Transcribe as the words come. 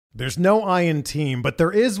There's no I in team, but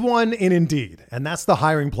there is one in Indeed, and that's the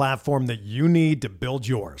hiring platform that you need to build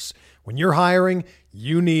yours. When you're hiring,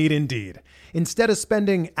 you need Indeed. Instead of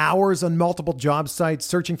spending hours on multiple job sites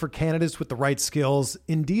searching for candidates with the right skills,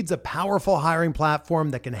 Indeed's a powerful hiring platform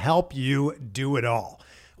that can help you do it all.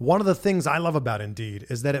 One of the things I love about Indeed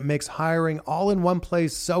is that it makes hiring all in one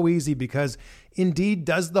place so easy because Indeed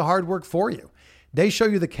does the hard work for you. They show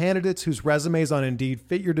you the candidates whose resumes on Indeed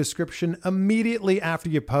fit your description immediately after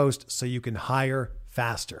you post so you can hire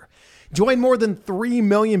faster. Join more than 3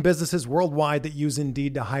 million businesses worldwide that use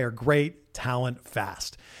Indeed to hire great talent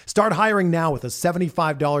fast. Start hiring now with a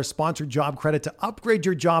 $75 sponsored job credit to upgrade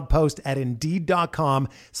your job post at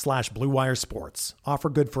Indeed.com/Blue Wire Sports. Offer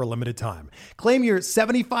good for a limited time. Claim your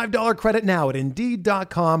 $75 credit now at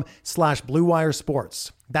Indeed.com/Blue Wire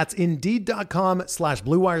Sports. That's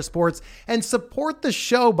Indeed.com/Blue Wire Sports, and support the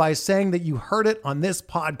show by saying that you heard it on this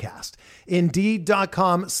podcast.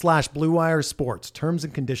 Indeed.com/Blue Wire Sports. Terms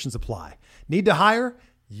and conditions apply. Need to hire?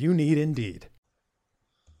 You need Indeed.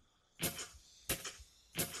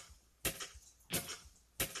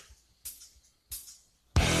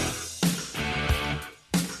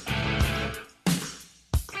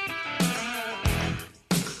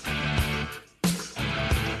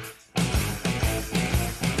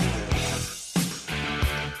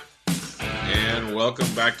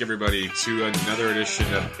 Welcome back, everybody, to another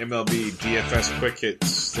edition of MLB DFS Quick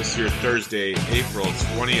Hits. This is your Thursday, April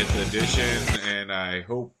 20th edition, and I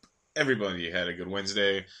hope everybody had a good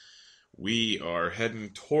Wednesday. We are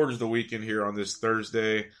heading towards the weekend here on this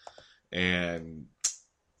Thursday, and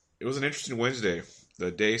it was an interesting Wednesday.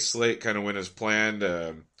 The day slate kind of went as planned,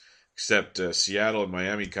 except Seattle and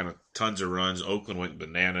Miami kind of tons of runs. Oakland went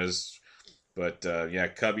bananas. But,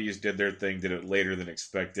 Cubbies did their thing, did it later than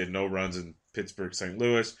expected. No runs in Pittsburgh, St.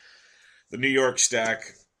 Louis. The New York stack,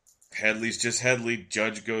 Headley's just Headley.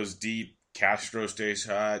 Judge goes deep. Castro stays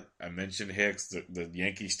hot. I mentioned Hicks. The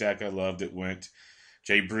Yankee stack I loved. It went.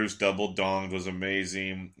 Jay Bruce double donged, was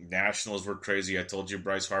amazing. Nationals were crazy. I told you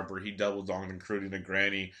Bryce Harper, he double donged, including a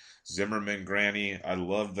granny. Zimmerman granny. I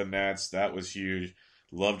loved the Nats. That was huge.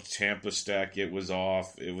 Loved Tampa stack. It was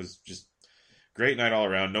off. It was just great night all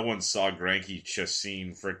around. No one saw Greinke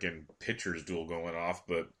Chacin freaking pitchers duel going off,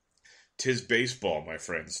 but 'tis baseball, my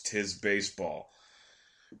friends. 'Tis baseball.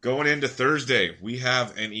 Going into Thursday, we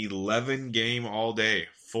have an 11-game all day,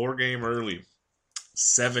 4-game early,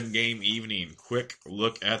 7-game evening. Quick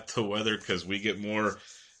look at the weather because we get more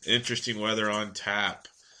interesting weather on tap.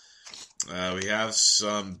 We have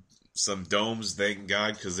some domes, thank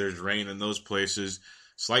God, because there's rain in those places.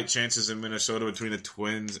 Slight chances in Minnesota between the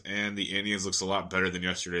Twins and the Indians. Looks a lot better than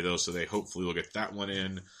yesterday, though, so they hopefully will get that one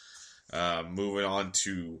in. Moving on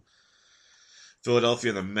to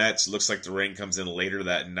Philadelphia and the Mets. Looks like the rain comes in later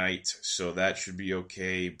that night, so that should be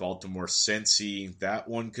okay. Baltimore, Cincy. That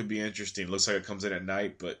one could be interesting. Looks like it comes in at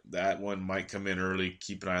night, but that one might come in early.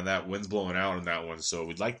 Keep an eye on that. Wind's blowing out on that one, so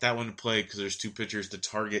we'd like that one to play because there's two pitchers to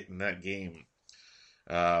target in that game.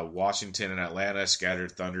 Washington and Atlanta,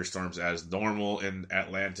 scattered thunderstorms as normal in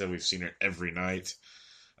Atlanta. We've seen it every night.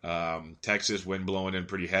 Texas, wind blowing in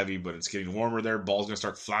pretty heavy, but it's getting warmer there. Ball's going to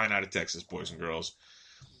start flying out of Texas, boys and girls.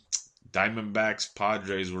 Diamondbacks,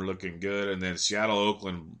 Padres were looking good. And then Seattle,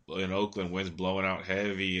 Oakland, winds blowing out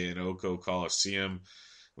heavy in Oco Coliseum.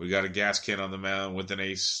 We got a gas can on the mound with an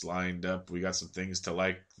ace lined up. We got some things to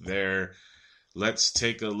like there. Let's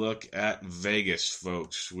take a look at Vegas,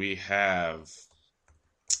 folks. We have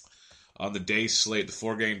on the day slate, the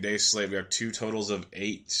 4-game day slate, we have two totals of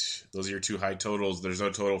 8. Those are your two high totals. There's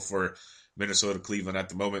no total for Minnesota, Cleveland at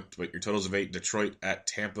the moment, but your totals of 8, Detroit at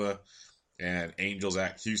Tampa and Angels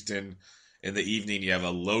at Houston. In the evening, you have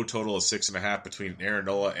a low total of 6.5 between Aaron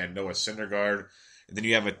Nola and Noah Syndergaard. And then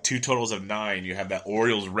you have two totals of 9. You have that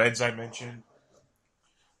Orioles-Reds I mentioned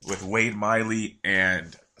with Wade Miley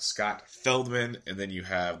and Scott Feldman. And then you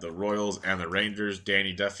have the Royals and the Rangers,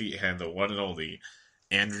 Danny Duffy, and the one and only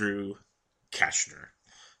Andrew Kashner.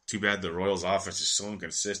 Too bad the Royals offense is so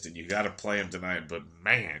inconsistent. You got to play them tonight, but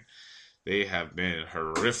man, they have been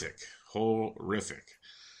horrific.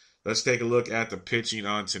 Let's take a look at the pitching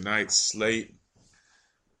on tonight's slate.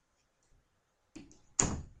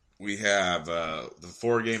 We have the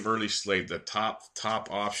 4-game early slate. The top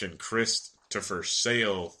option, Christopher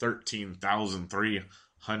Sale,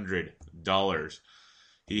 $13,300.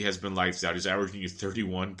 He has been lights out. He's averaging you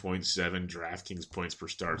 31.7 DraftKings points per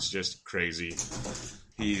start. It's just crazy.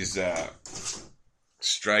 He's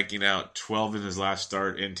striking out 12 in his last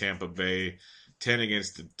start in Tampa Bay, 10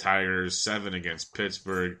 against the Tigers, 7 against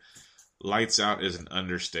Pittsburgh. Lights out is an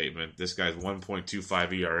understatement. This guy's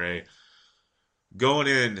 1.25 ERA. Going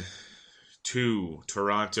in 2,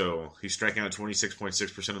 Toronto. He's striking out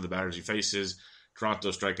 26.6% of the batters he faces.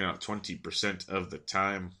 Toronto striking out 20% of the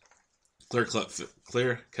time.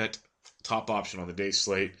 Clear cut top option on the day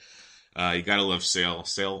slate. You gotta love Sale.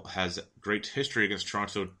 Sale has great history against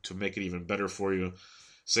Toronto to make it even better for you.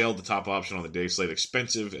 Sale, the top option on the day slate.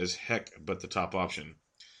 Expensive as heck, but the top option.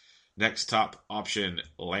 Next top option,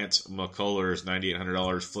 Lance McCullers,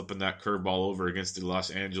 $9,800, flipping that curveball over against the Los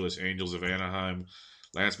Angeles Angels of Anaheim.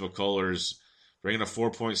 Lance McCullers bringing a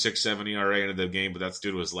 4.67 ERA into the game, but that's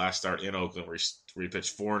due to his last start in Oakland, where he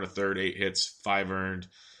pitched 4 1/3, 8 hits, 5 earned.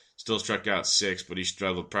 Still struck out 6, but he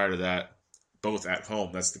struggled prior to that, both at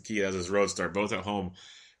home. That's the key as his road start, both at home.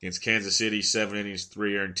 Against Kansas City, 7 innings,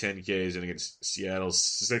 3 earned, 10 Ks, and against Seattle,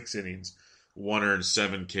 6 innings, 1 earned,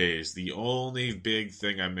 7 Ks. The only big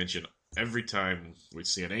thing I mention every time we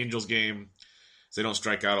see an Angels game is they don't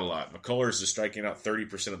strike out a lot. McCullers is striking out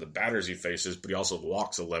 30% of the batters he faces, but he also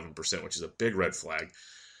walks 11%, which is a big red flag.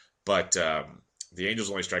 But the Angels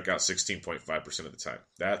only strike out 16.5% of the time.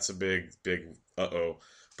 That's a big uh-oh.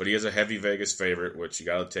 But he is a heavy Vegas favorite, which you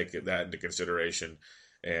got to take that into consideration.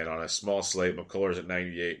 And on a small slate, McCullers at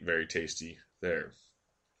 98, very tasty there.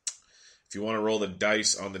 If you want to roll the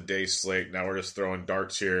dice on the day slate, now we're just throwing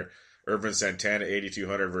darts here. Irvin Santana,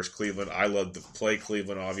 8,200 versus Cleveland. I love to play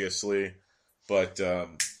Cleveland, obviously, but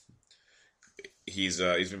he's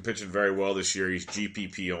been pitching very well this year. He's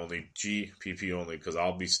GPP only, because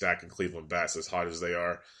I'll be stacking Cleveland bats as hot as they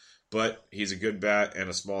are. But he's a good bat and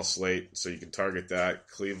a small slate, so you can target that.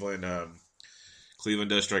 Cleveland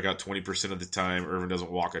does strike out 20% of the time. Irvin doesn't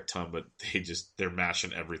walk a ton, but they're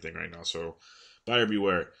mashing everything right now. So buyer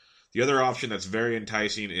beware. The other option that's very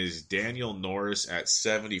enticing is Daniel Norris at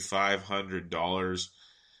 $7,500.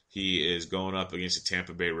 He is going up against the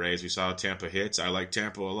Tampa Bay Rays. We saw Tampa hits. I like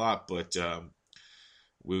Tampa a lot, but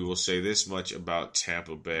we will say this much about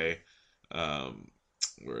Tampa Bay.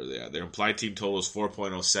 Where are they at? Their implied team total is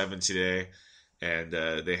 4.07 today. And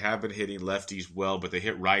they have been hitting lefties well, but they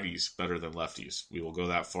hit righties better than lefties. We will go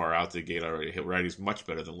that far out the gate already. Hit righties much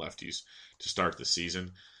better than lefties to start the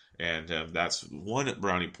season. And that's one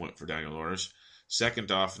brownie point for Daniel Norris.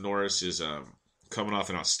 Second off, Norris is coming off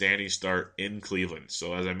an outstanding start in Cleveland.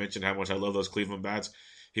 So as I mentioned how much I love those Cleveland bats,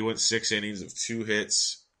 he went 6 innings of 2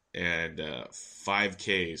 hits and 5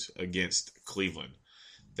 Ks against Cleveland.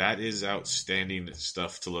 That is outstanding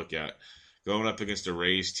stuff to look at. Going up against a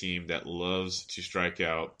Rays team that loves to strike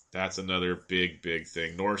out, that's another big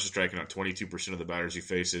thing. Norris is striking out 22% of the batters he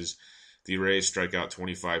faces. The Rays strike out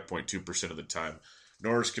 25.2% of the time.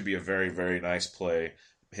 Norris could be a very nice play.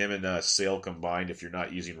 Him and Sale combined, if you're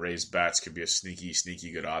not using Rays bats, could be a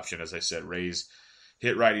sneaky good option. As I said, Rays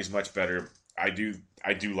hit righties much better. I do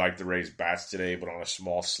like the Rays bats today, but on a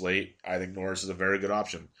small slate, I think Norris is a very good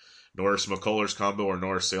option. Norris McCullers combo or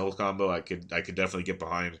Norris Sale combo, I could definitely get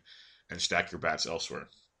behind and stack your bats elsewhere.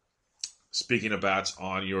 Speaking of bats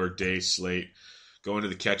on your day slate, going to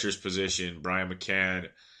the catcher's position, Brian McCann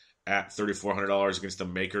at $3,400 against the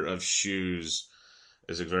maker of shoes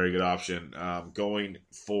is a very good option. Going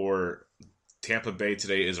for Tampa Bay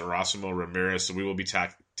today is Erasmo Ramirez, so we will be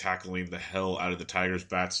tackling the hell out of the Tigers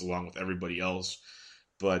bats along with everybody else.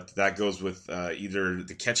 But that goes with either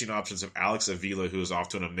the catching options of Alex Avila, who is off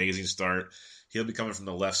to an amazing start. He'll be coming from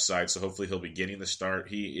the left side, so hopefully he'll be getting the start.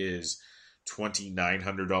 He is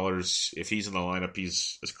 $2,900. If he's in the lineup,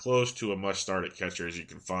 he's as close to a must-start at catcher as you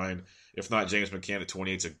can find. If not, James McCann at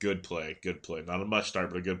 28 is a good play. Not a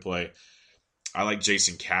must-start, but a good play. I like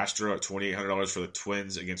Jason Castro at $2,800 for the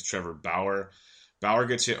Twins against Trevor Bauer. Bauer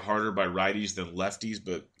gets hit harder by righties than lefties,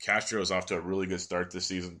 but Castro is off to a really good start this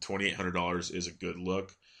season. $2,800 is a good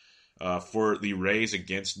look. For the Rays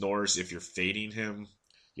against Norris, if you're fading him,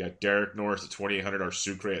 you got Derek Norris at $2,800 or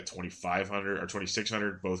Sucre at $2,500 or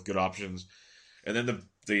 $2,600, both good options. And then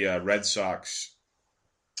the Red Sox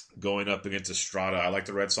going up against Estrada. I like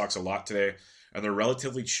the Red Sox a lot today, and they're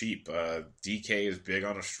relatively cheap. DK is big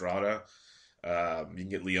on Estrada. You can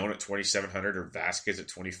get Leon at $2,700 or Vasquez at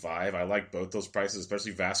 $25. I like both those prices,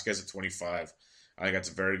 especially Vasquez at $25. I think that's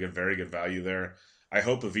a very good value there. I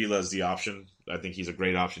hope Avila is the option. I think he's a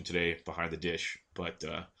great option today behind the dish. But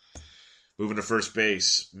moving to first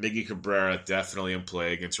base, Miggy Cabrera definitely in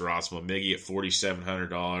play against Erasmo. Miggy at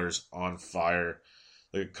 $4,700 on fire.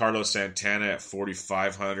 Look at Carlos Santana at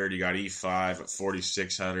 $4,500. You got E5 at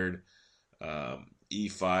 $4,600.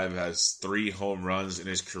 E5 has 3 home runs in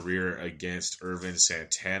his career against Irvin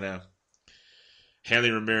Santana.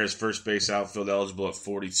 Hanley Ramirez, first base outfield eligible at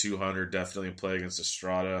 $4,200. Definitely in play against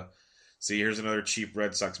Estrada. See, here's another cheap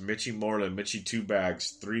Red Sox. Mitchie Moreland, Mitchie 2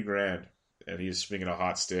 bags, $3,000, and he's swinging a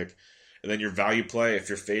hot stick. And then your value play, if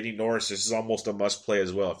you're fading Norris, this is almost a must play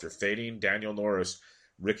as well. If you're fading Daniel Norris,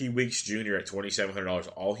 Ricky Weeks Jr. at $2,700,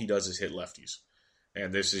 all he does is hit lefties.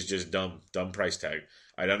 And this is just dumb price tag.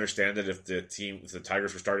 I'd understand that if the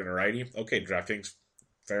Tigers were starting a righty, okay, DraftKings,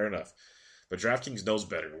 fair enough. But DraftKings knows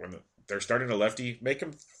better. When they're starting a lefty, make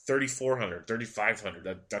them $3,400,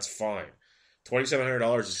 $3,500. That's fine.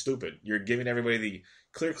 $2,700 is stupid. You're giving everybody the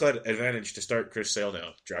clear-cut advantage to start Chris Sale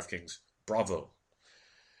now. DraftKings, bravo.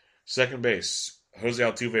 Second base, Jose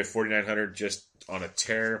Altuve, 4,900, just on a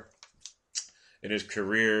tear in his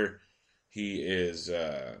career. He is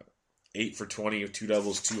 8 for 20 of 2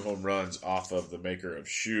 doubles, 2 home runs off of the maker of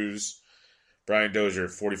shoes. Brian Dozier,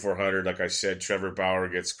 4,400. Like I said, Trevor Bauer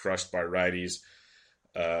gets crushed by righties.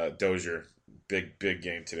 Dozier, big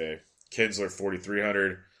game today. Kinsler,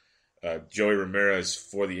 4,300. Joey Ramirez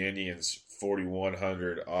for the Indians,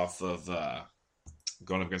 4,100 off of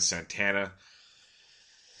going up against Santana.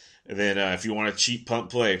 And then if you want a cheap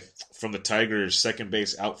punt play from the Tigers, second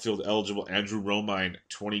base outfield eligible Andrew Romine,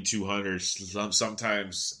 2,200.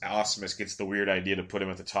 Sometimes Ausmus gets the weird idea to put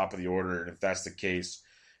him at the top of the order, and if that's the case,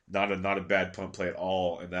 not a bad punt play at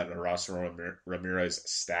all in that Erasmo Ramirez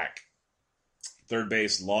stack. Third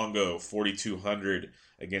base, Longo, 4,200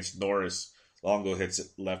 against Norris. Longo hits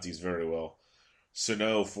lefties very well.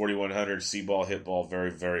 Sano, 4,100. See-ball, hit ball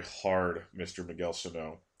very, very hard, Mr. Miguel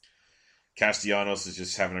Sano. Castellanos is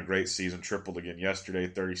just having a great season. Tripled again yesterday,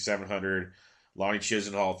 3,700. Lonnie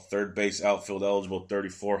Chisenhall, third base outfield eligible,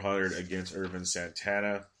 3,400 against Irvin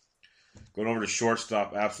Santana. Going over to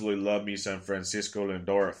shortstop, absolutely love me San Francisco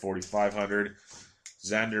Lindor at 4,500.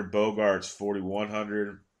 Xander Bogaerts,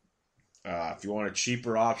 4,100. If you want a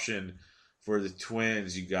cheaper option for the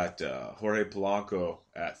Twins, you got Jorge Polanco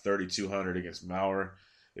at 3,200 against Mauer.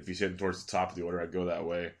 If he's heading towards the top of the order, I'd go that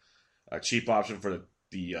way. A cheap option for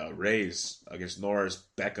the Rays against Norris,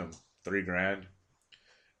 Beckham, $3,000.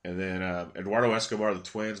 And then Eduardo Escobar, the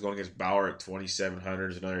Twins, going against Bauer at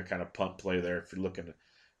 2,700 is another kind of punt play there if you're looking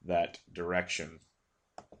that direction.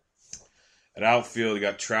 At outfield, you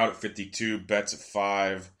got Trout at 52, Betts at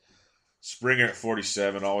 5, Springer at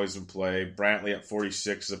 47, always in play. Brantley at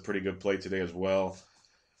 46 is a pretty good play today as well.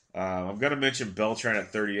 I'm going to mention Beltran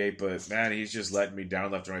at 38, but man, he's just letting me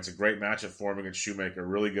down left and right. It's a great matchup for him against Shoemaker,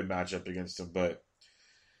 really good matchup against him, but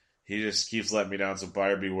he just keeps letting me down, so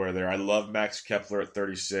buyer beware there. I love Max Kepler at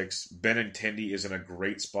 36. Benintendi is in a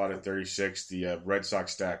great spot at 36. The Red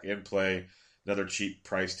Sox stack in play. Another cheap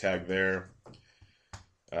price tag there.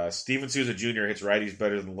 Steven Souza Jr. hits righties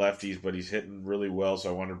better than lefties, but he's hitting really well, so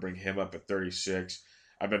I want to bring him up at 36.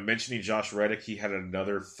 I've been mentioning Josh Reddick. He had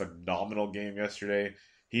another phenomenal game yesterday.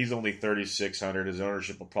 He's only 3,600. His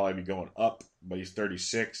ownership will probably be going up, but he's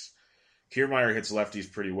 36. Kiermaier hits lefties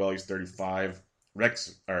pretty well. He's 35.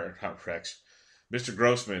 Mr.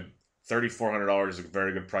 Grossman, $3,400 is a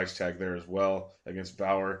very good price tag there as well against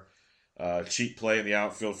Bauer. Cheap play in the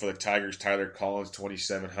outfield for the Tigers, Tyler Collins,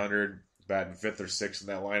 2,700. Batting 5th or 6th in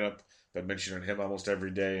that lineup. Been mentioning him almost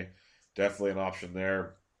every day. Definitely an option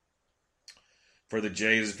there. For the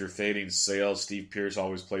Jays, if you're fading Sale, Steve Pearce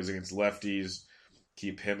always plays against lefties.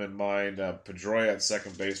 Keep him in mind. Pedroia at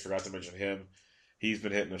second base, forgot to mention him. He's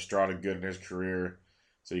been hitting Estrada good in his career,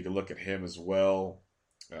 so you can look at him as well.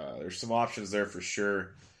 There's some options there for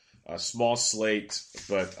sure. A small slate,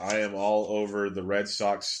 but I am all over the Red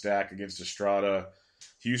Sox stack against Estrada,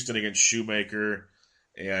 Houston against Shoemaker,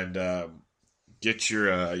 and get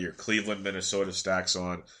your Cleveland, Minnesota stacks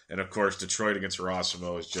on. And, of course, Detroit against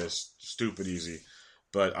Erasmo is just stupid easy.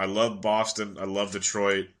 But I love Boston. I love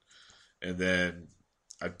Detroit. And then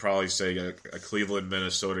I'd probably say a Cleveland,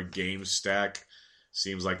 Minnesota game stack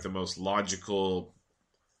seems like the most logical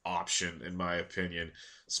option, in my opinion.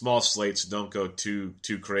 Small slates don't go too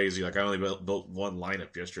crazy. Like, I only built one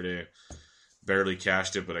lineup yesterday. Barely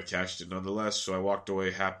cashed it, but I cashed it nonetheless. So I walked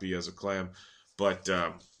away happy as a clam. But,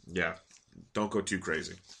 yeah, don't go too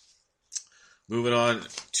crazy. Moving on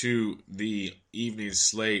to the evening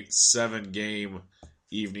slate, 7-game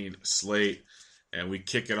evening slate. And we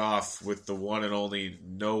kick it off with the one and only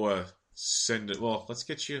Noah Syndergaard. Well, let's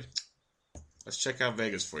check out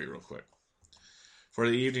Vegas for you real quick. For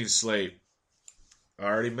the evening slate, I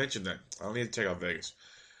already mentioned that. I don't need to check out Vegas.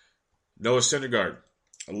 Noah Syndergaard,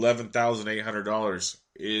 $11,800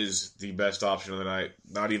 is the best option of the night.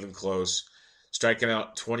 Not even close. Striking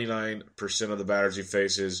out 29% of the batters he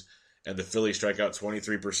faces, and the Phillies strike out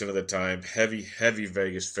 23% of the time. Heavy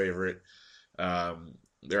Vegas favorite.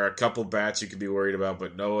 There are a couple bats you could be worried about,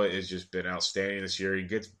 but Noah has just been outstanding this year.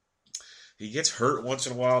 He gets hurt once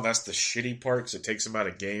in a while. That's the shitty part because it takes him out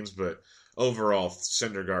of games, but overall,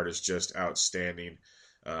 Syndergaard is just outstanding.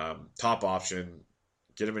 Top option.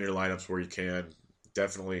 Get him in your lineups where you can.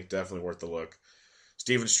 Definitely worth the look.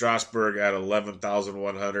 Steven Strasburg at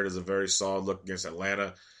 11,100 is a very solid look against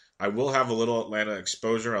Atlanta. I will have a little Atlanta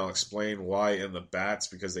exposure. I'll explain why in the bats,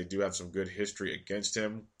 because they do have some good history against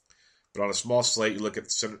him. But on a small slate, you look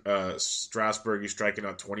at Strasburg, he's striking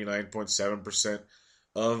out 29.7%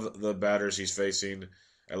 of the batters he's facing.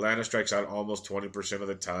 Atlanta strikes out almost 20% of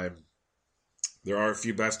the time. There are a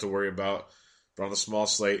few bats to worry about, but on the small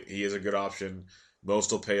slate, he is a good option.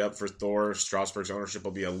 Most will pay up for Thor. Strasburg's ownership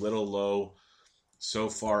will be a little low. So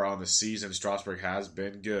far on the season, Strasburg has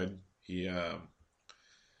been good. He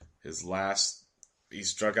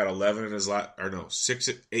struck out 11 in his last, or no, 6,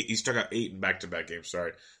 8. He struck out 8 in back-to-back games.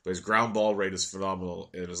 Sorry, but his ground ball rate is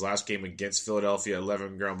phenomenal. In his last game against Philadelphia,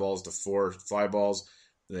 11 ground balls to 4 fly balls,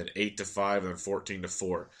 and then 8 to 5, and then 14 to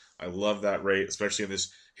 4. I love that rate, especially in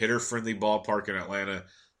this hitter-friendly ballpark in Atlanta.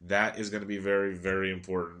 That is going to be very, very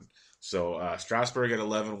important. So Strasburg at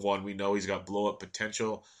 11-1, we know he's got blow-up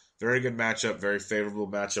potential. Very good matchup, very favorable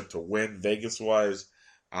matchup to win. Vegas-wise,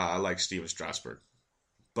 I like Steven Strasburg.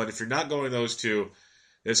 But if you're not going those two,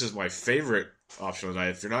 this is my favorite option of the night.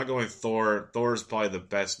 If you're not going Thor is probably the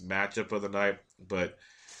best matchup of the night. But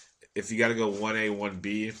if you got to go 1A,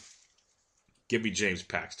 1B, give me James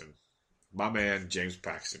Paxton. My man, James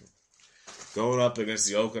Paxton. Going up against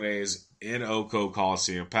the Oakland A's in Oco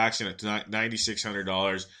Coliseum. Paxton at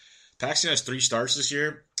 $9,600. Paxton has 3 starts this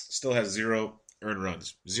year. Still has 0 earned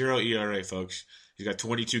runs. 0 ERA, folks. He's got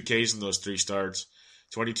 22 Ks in those 3 starts.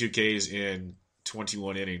 22 Ks in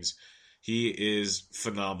 21 innings. He is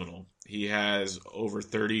phenomenal. He has over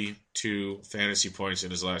 32 fantasy points in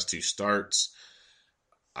his last 2 starts.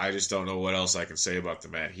 I just don't know what else I can say about the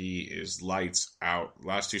man. He is lights out.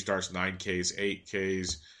 Last 2 starts, 9 Ks, 8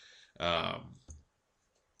 Ks.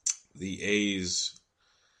 The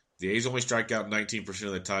A's only strike out 19%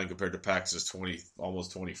 of the time compared to Paxton's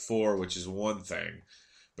almost 24, which is one thing.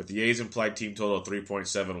 But the A's implied team total of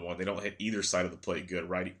 3.71. They don't hit either side of the plate good,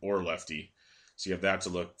 righty or lefty. So you have that to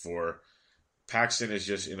look for. Paxton is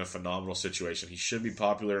just in a phenomenal situation. He should be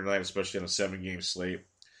popular tonight, especially on a 7-game slate.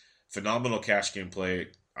 Phenomenal cash game play.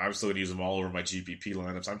 I'm still going to use him all over my GPP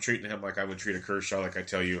lineups. I'm treating him like I would treat a Kershaw, like I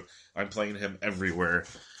tell you. I'm playing him everywhere.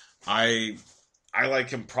 I like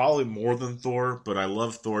him probably more than Thor, but I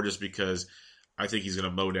love Thor just because I think he's going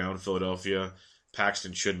to mow down Philadelphia.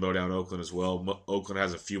 Paxton should mow down Oakland as well. Oakland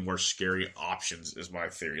has a few more scary options, is my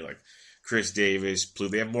theory. Like Chris Davis, Blue.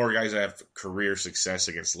 They have more guys that have career success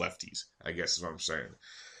against lefties, I guess is what I'm saying.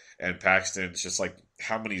 And Paxton's just like,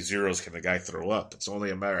 how many zeros can the guy throw up? It's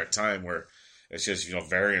only a matter of time where it's just,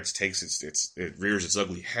 variance takes it rears its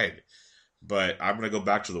ugly head. But I'm going to go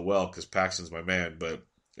back to the well because Paxton's my man, but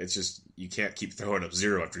it's just, you can't keep throwing up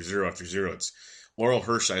 0 after 0 after 0. It's Oral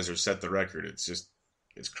Hershiser set the record.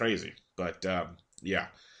 It's crazy. But, yeah,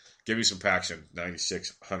 give me some Paxton,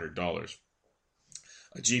 $9,600.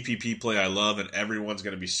 A GPP play I love, and everyone's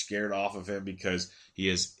going to be scared off of him because he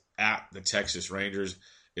is at the Texas Rangers,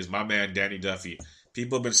 is my man Danny Duffy.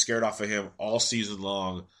 People have been scared off of him all season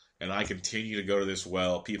long, and I continue to go to this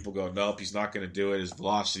well. People go, nope, he's not going to do it. His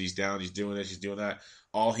velocity's down. He's doing this. He's doing that.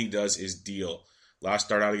 All he does is deal. Last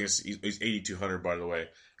start out against, he's 8,200, by the way.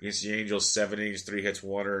 Against the Angels, 7 innings, 3 hits,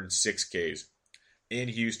 1 earned, 6 Ks. In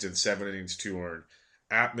Houston, 7 innings, 2 earned.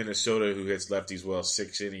 At Minnesota, who hits lefties well,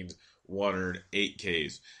 6 innings, 1 earned, 8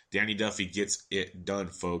 Ks. Danny Duffy gets it done,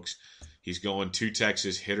 folks. He's going to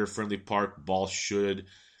Texas, hitter-friendly park. Ball should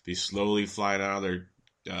be slowly flying out of their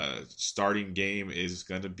starting game is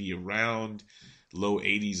going to be around low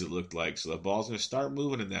 80s, it looked like. So the ball's going to start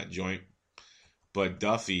moving in that joint. But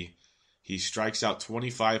Duffy, he strikes out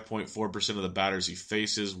 25.4% of the batters he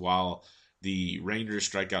faces, while the Rangers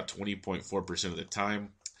strike out 20.4% of the time.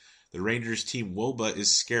 The Rangers team WOBA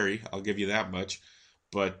is scary, I'll give you that much.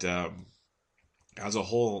 But as a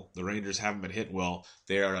whole, the Rangers haven't been hit well.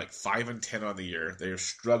 They are like 5-10 on the year. They are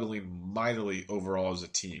struggling mightily overall as a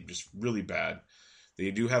team, just really bad.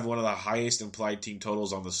 They do have one of the highest implied team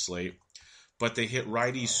totals on the slate, but they hit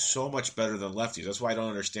righties so much better than lefties. That's why I don't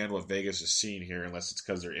understand what Vegas is seeing here, unless it's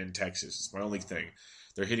because they're in Texas. It's my only thing.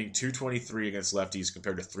 They're hitting 223 against lefties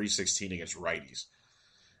compared to 316 against righties.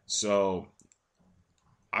 So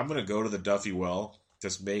I'm going to go to the Duffy well.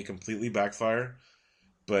 This may completely backfire,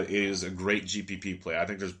 but it is a great GPP play. I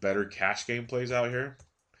think there's better cash game plays out here.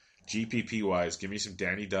 GPP-wise, give me some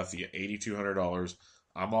Danny Duffy at $8,200.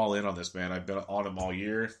 I'm all in on this, man. I've been on him all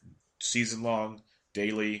year, season long,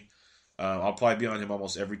 daily. I'll probably be on him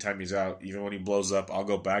almost every time he's out. Even when he blows up, I'll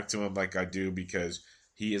go back to him like I do because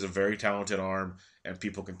he is a very talented arm, and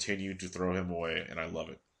people continue to throw him away, and I love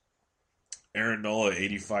it. Aaron Nola,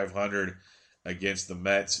 $8,500 against the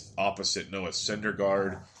Mets, opposite Noah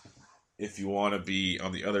Syndergaard. If you want to be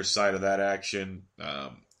on the other side of that action,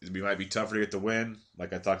 it might be tougher to get the win.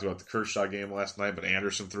 Like I talked about the Kershaw game last night, but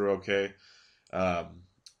Anderson threw okay.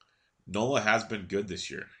 Nola has been good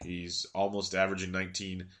this year. He's almost averaging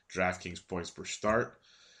 19 DraftKings points per start,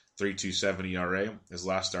 3.27 ERA. His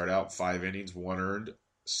last start out, 5 innings, 1 earned,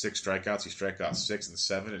 6 strikeouts. He struck out 6 and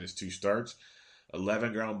 7 in his 2 starts.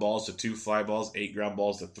 11 ground balls to 2 fly balls, 8 ground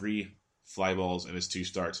balls to 3 fly balls in his 2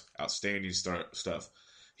 starts. Outstanding stuff.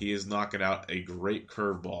 He is knocking out a great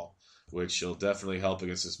curveball, which will definitely help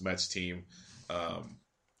against this Mets team.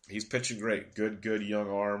 He's pitching great. Good young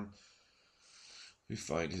arm. Let me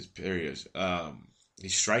find his areas.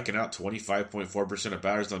 He's striking out 25.4% of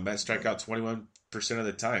batters. The Mets strike out 21% of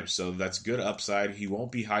the time, so that's good upside. He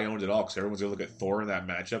won't be high owned at all because everyone's going to look at Thor in that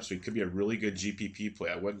matchup, so he could be a really good GPP play.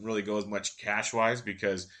 I wouldn't really go as much cash-wise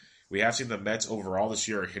because we have seen the Mets overall this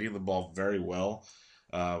year are hitting the ball very well.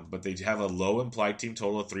 But they have a low implied team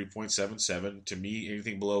total of 3.77. To me,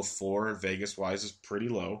 anything below 4 Vegas-wise is pretty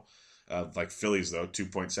low. Like Phillies, though,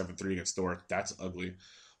 2.73 against Thor. That's ugly.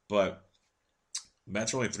 But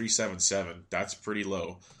Mets are only 3.77. That's pretty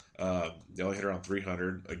low. They only hit around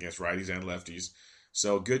 300 against righties and lefties.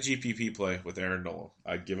 So good GPP play with Aaron Nola.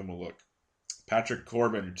 I'd give him a look. Patrick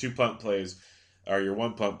Corbin, your 2 punt plays, or your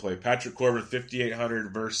 1 punt play. Patrick Corbin,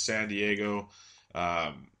 5,800 versus San Diego.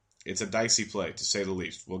 It's a dicey play, to say the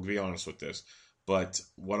least. We'll be honest with this. But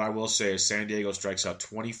what I will say is San Diego strikes out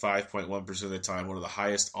 25.1% of the time, one of the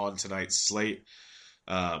highest on tonight's slate.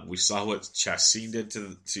 We saw what Chassin did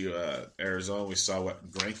to Arizona. We saw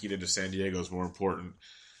what Greinke did to San Diego is more important.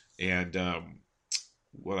 And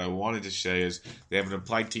what I wanted to say is they have an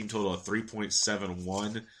implied team total of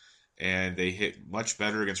 3.71, and they hit much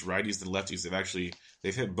better against righties than lefties.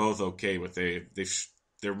 They've hit both okay, but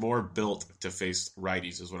they're more built to face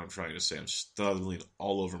righties is what I'm trying to say. I'm stumbling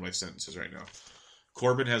all over my sentences right now.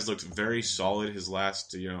 Corbin has looked very solid his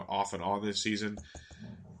last, off and on this season.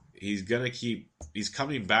 He's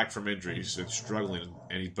coming back from injuries and struggling,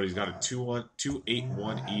 but he's got a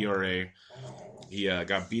 2.81 ERA. He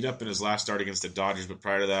got beat up in his last start against the Dodgers, but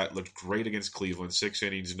prior to that, looked great against Cleveland. 6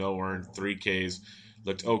 innings, no earned, 3 Ks.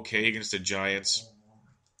 Looked okay against the Giants.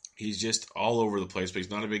 He's just all over the place, but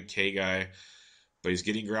he's not a big K guy. But he's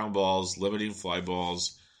getting ground balls, limiting fly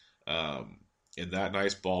balls in that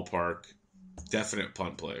nice ballpark. Definite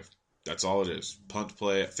punt play. That's all it is. Punt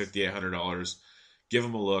play at $5,800. Give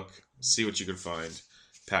him a look. See what you can find.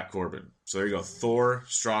 Pat Corbin. So there you go. Thor,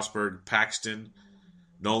 Strasburg, Paxton,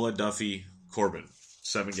 Nola, Duffy, Corbin.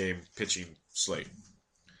 7-game pitching slate.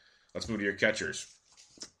 Let's move to your catchers.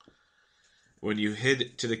 When you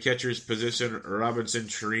head to the catcher's position, Robinson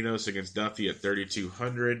Chirinos against Duffy at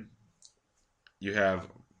 3,200. You have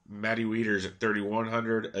Matty Wieters at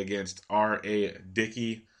 3,100 against R.A.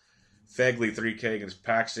 Dickey. Fegley 3K against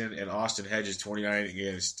Paxton. And Austin Hedges 29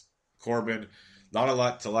 against Corbin. Not a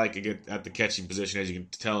lot to like at the catching position, as you can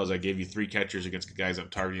tell, as I gave you 3 catchers against the guys I'm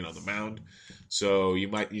targeting on the mound. So you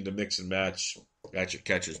might need to mix and match at your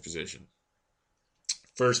catcher's position.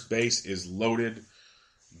 First base is loaded.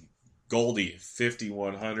 Goldie,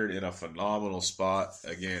 5,100 in a phenomenal spot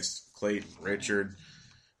against Clayton Richard.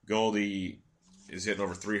 Goldie is hitting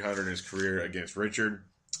over 300 in his career against Richard.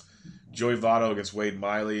 Joey Votto against Wade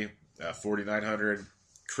Miley, 4,900.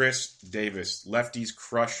 Chris Davis, lefties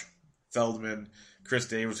crush Feldman. Chris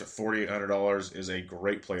Davis at $4,800 is a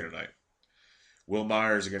great play tonight. Will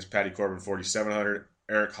Myers against Patty Corbin, 4,700.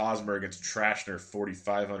 Eric Hosmer against Trashner,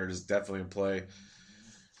 4,500 is definitely in play.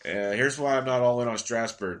 Here's why I'm not all in on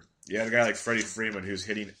Strasburg. You had a guy like Freddie Freeman who's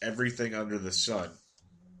hitting everything under the sun.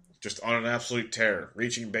 Just on an absolute tear.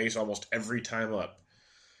 Reaching base almost every time up.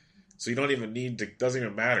 So you don't even doesn't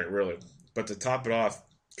even matter, really. But to top it off,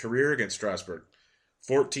 career against Strasburg.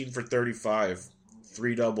 14 for 35,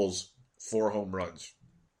 3 doubles, 4 home runs.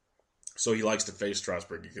 So he likes to face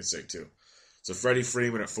Strasburg, you could say, too. So Freddie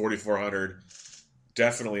Freeman at 4,400,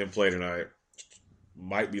 definitely in play tonight.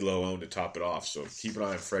 Might be low owned to top it off, so keep an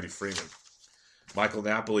eye on Freddie Freeman. Michael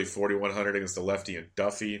Napoli, 4,100 against the lefty and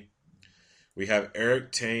Duffy. We have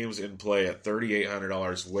Eric Thames in play at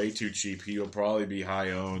 $3,800, way too cheap. He will probably be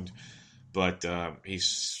high owned, but he's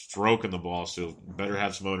stroking the ball, so better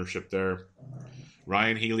have some ownership there.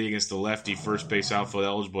 Ryan Healy against the lefty, first base outfield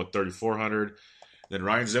eligible at $3,400. Then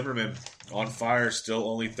Ryan Zimmerman on fire, still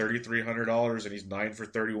only $3,300, and he's 9 for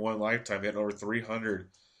 31 lifetime, hitting over 300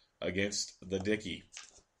 against the Dickey.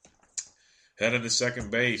 Heading to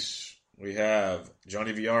second base, we have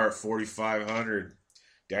Johnny VR at 4,500.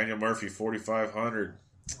 Daniel Murphy, 4,500.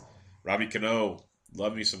 Robbie Cano,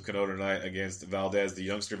 love me some Cano tonight against Valdez, the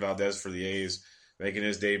youngster Valdez for the A's, making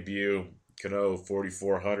his debut. Cano,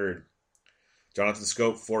 4,400. Jonathan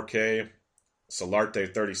Scope, 4K.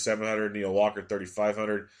 Solarte, 3,700. Neil Walker,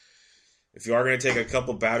 3,500. If you are going to take a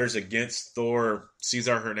couple batters against Thor,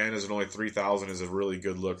 Cesar Hernandez at only 3,000 is a really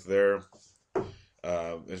good look there.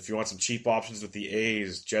 If you want some cheap options with the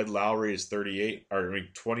A's, Jed Lowry is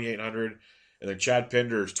 2,800. And then Chad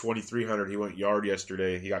Pinder is 2,300. He went yard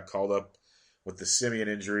yesterday. He got called up with the Simeon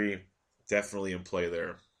injury. Definitely in play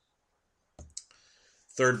there.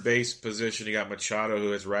 Third base position, you got Machado,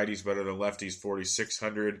 who has righties better than lefties,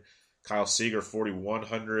 4,600. Kyle Seager,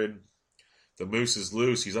 4,100. The Moose is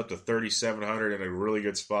loose. He's up to 3,700 in a really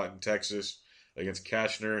good spot in Texas against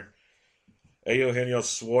Cashner. Eugenio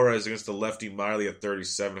Suarez against the lefty Miley at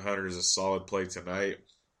 3,700 is a solid play tonight.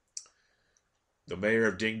 The mayor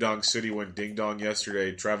of Ding Dong City went Ding Dong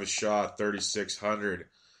yesterday. Travis Shaw, 3,600.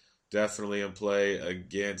 Definitely in play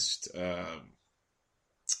against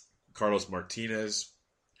Carlos Martinez.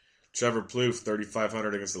 Trevor Plouffe,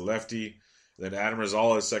 3,500 against the lefty. Then Adam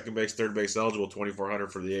Rosales, second base, third base eligible,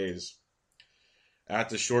 2,400 for the A's. At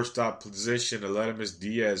the shortstop position, Aledmus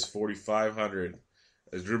Diaz, 4,500.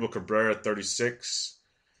 Asdrubal Cabrera, 36.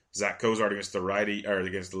 Zach Cozart against the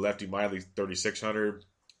lefty Miley, 3,600.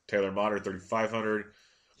 Taylor Motter, 3,500.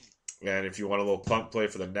 And if you want a little punt play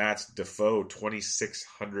for the Nats, Defoe,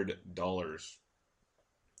 $2,600.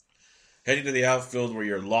 Heading to the outfield where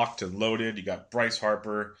you're locked and loaded, you got Bryce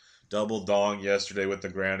Harper, double dong yesterday with the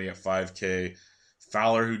Granny at 5K.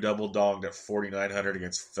 Fowler, who double donged at 4,900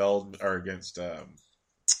 against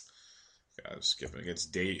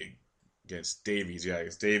Davies. Yeah,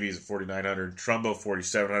 against Davies at 4,900. Trumbo,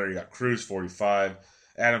 4,700. You got Cruz, 45.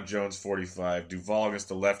 Adam Jones, 45. Duvall against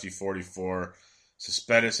the lefty, 44.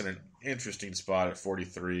 Cespedes in an interesting spot at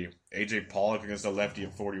 43. AJ Pollock against the lefty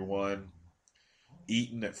at 41.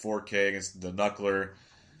 Eaton at 4K against the knuckler.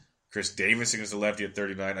 Chris Davis against the lefty at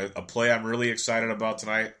 39. A play I'm really excited about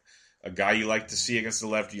tonight. A guy you like to see against the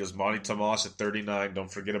lefty is Monty Tomas at 39.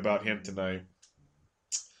 Don't forget about him tonight.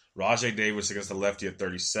 Rajay Davis against the lefty at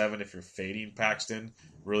 37 if you're fading Paxton.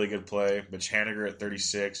 Really good play. Mitch Haniger at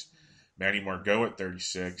 36. Manny Margot at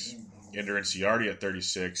 36. Ender Inciardi at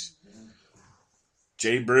 36.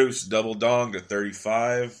 Jay Bruce double donged at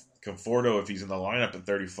 35. Conforto if he's in the lineup at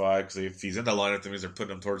 35, because if he's in the lineup, that means they're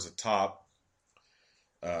putting him towards the top.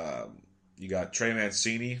 You got Trey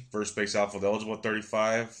Mancini, first base outfield eligible at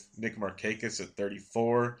 35. Nick Markakis at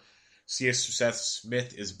 34. C.S. Seth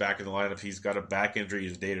Smith is back in the lineup. He's got a back injury.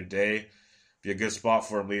 He's day-to-day. Be a good spot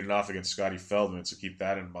for him leading off against Scotty Feldman, so keep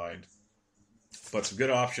that in mind. But some good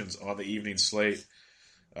options on the evening slate.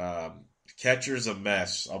 Catcher's a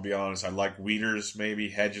mess, I'll be honest. I like Wieters, maybe.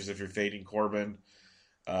 Hedges if you're fading Corbin.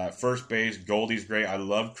 First base, Goldie's great. I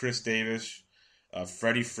love Chris Davis.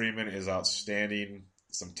 Freddie Freeman is outstanding.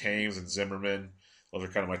 Some Thames and Zimmerman. Those are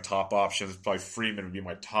kind of my top options. Probably Freeman would be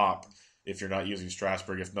my top if you're not using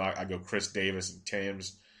Strasburg. If not, I go Chris Davis and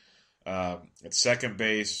Thames. At second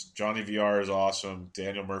base, Johnny VR is awesome.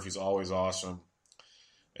 Daniel Murphy's always awesome.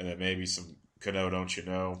 And then maybe some Cano, don't you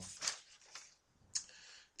know?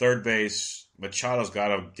 Third base, Machado's got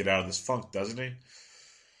to get out of this funk, doesn't he?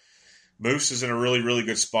 Moose is in a really, really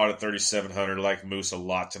good spot at 3,700. I like Moose a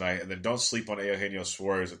lot tonight. And then don't sleep on Eugenio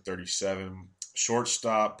Suarez at 37.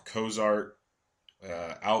 Shortstop, Cozart.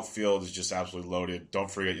 Outfield is just absolutely loaded. Don't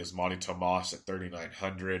forget Yasmani Tomas at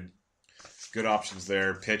 3,900. Good options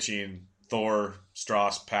there. Pitching, Thor,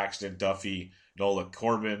 Strauss, Paxton, Duffy, Nola,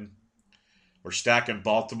 Corbin. We're stacking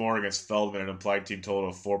Baltimore against Feldman, an implied team total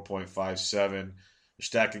of 4.57. We're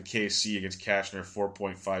stacking KC against Cashner,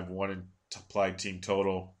 4.51 implied team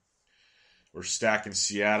total. We're stacking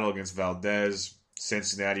Seattle against Valdez.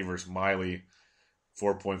 Cincinnati versus Miley,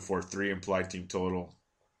 4.43 implied team total.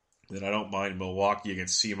 Then I don't mind Milwaukee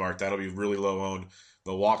against Seamart. That'll be really low owned.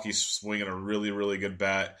 Milwaukee's swinging a really, really good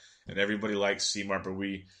bat, and everybody likes Seamart, but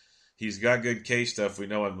he's got good K stuff, we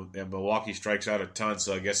know, and Milwaukee strikes out a ton,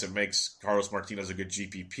 so I guess it makes Carlos Martinez a good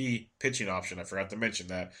GPP pitching option. I forgot to mention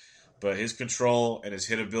that. But his control and his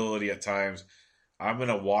hitability at times, I'm going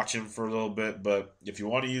to watch him for a little bit, but if you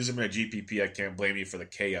want to use him in a GPP, I can't blame you for the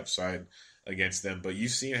K upside against them. But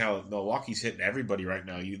you've seen how Milwaukee's hitting everybody right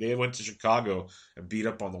now. They went to Chicago and beat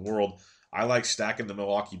up on the world. I like stacking the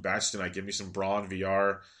Milwaukee bats tonight. Give me some Braun,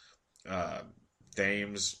 VR,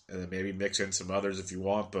 Thames, and then maybe mix in some others if you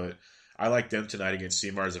want. But I like them tonight against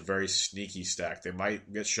Seamart as a very sneaky stack. They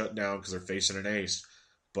might get shut down because they're facing an ace,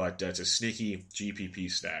 but it's a sneaky GPP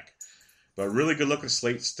stack. But really good looking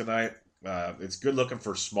slates tonight. It's good looking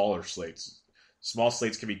for smaller slates. Small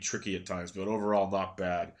slates can be tricky at times, but overall not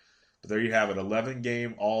bad. But there you have it. 11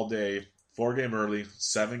 game all day, 4 game early,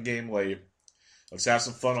 7 game late. Let's have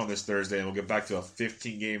some fun on this Thursday, and we'll get back to a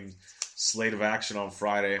 15 game slate of action on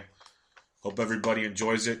Friday. Hope everybody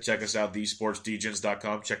enjoys it. Check us out,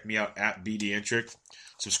 thesportsdgens.com. Check me out at BDintric.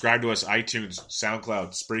 Subscribe to us, iTunes,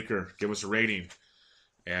 SoundCloud, Spreaker. Give us a rating.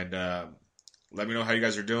 And let me know how you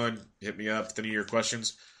guys are doing. Hit me up with any of your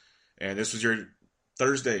questions. And this was your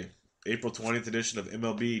Thursday, April 20th edition of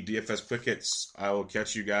MLB DFS Quick Hits. I will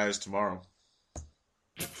catch you guys tomorrow.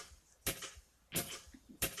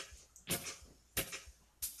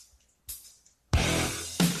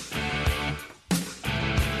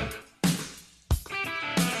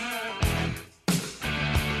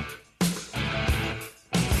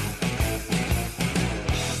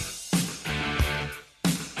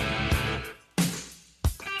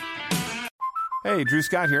 Hey, Drew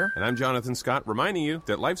Scott here, and I'm Jonathan Scott, reminding you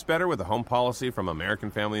that life's better with a home policy from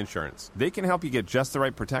American Family Insurance. They can help you get just the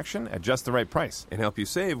right protection at just the right price and help you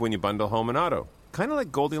save when you bundle home and auto. Kind of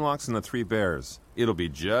like Goldilocks and the Three Bears. It'll be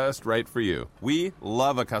just right for you. We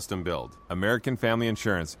love a custom build. American Family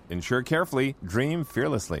Insurance. Insure carefully, dream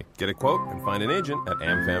fearlessly. Get a quote and find an agent at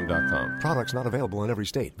amfam.com. Products not available in every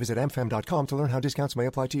state. Visit amfam.com to learn how discounts may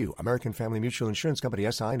apply to you. American Family Mutual Insurance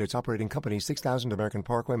Company, SI, and its operating company, 6000 American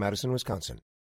Parkway, Madison, Wisconsin.